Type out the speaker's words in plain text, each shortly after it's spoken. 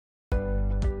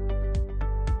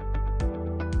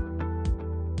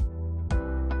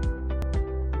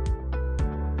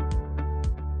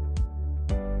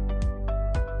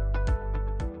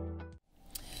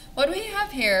What we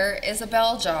have here is a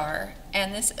bell jar,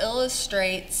 and this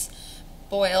illustrates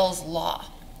Boyle's law.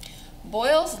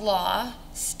 Boyle's law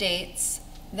states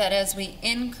that as we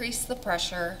increase the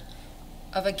pressure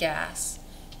of a gas,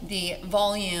 the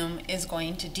volume is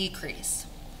going to decrease.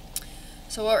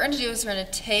 So what we're going to do is we're going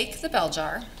to take the bell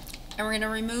jar and we're going to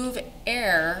remove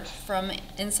air from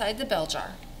inside the bell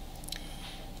jar.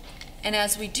 And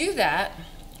as we do that,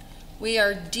 we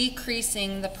are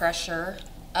decreasing the pressure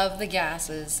of the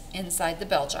gases inside the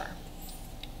bell jar.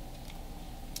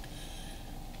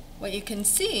 What you can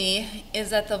see is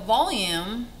that the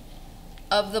volume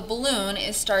of the balloon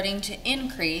is starting to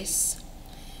increase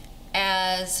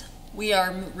as we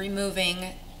are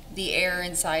removing the air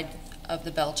inside of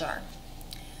the bell jar,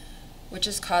 which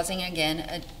is causing again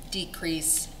a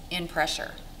decrease in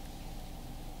pressure.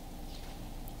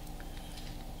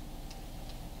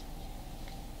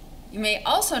 You may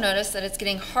also notice that it's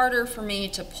getting harder for me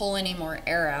to pull any more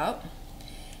air out,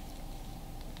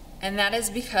 and that is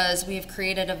because we've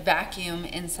created a vacuum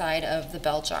inside of the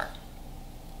bell jar.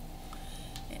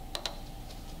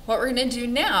 What we're going to do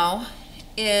now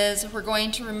is we're going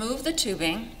to remove the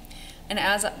tubing, and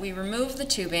as we remove the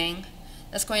tubing,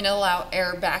 that's going to allow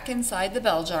air back inside the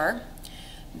bell jar.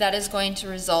 That is going to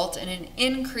result in an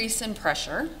increase in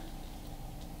pressure,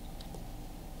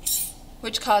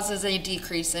 which causes a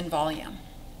decrease in volume.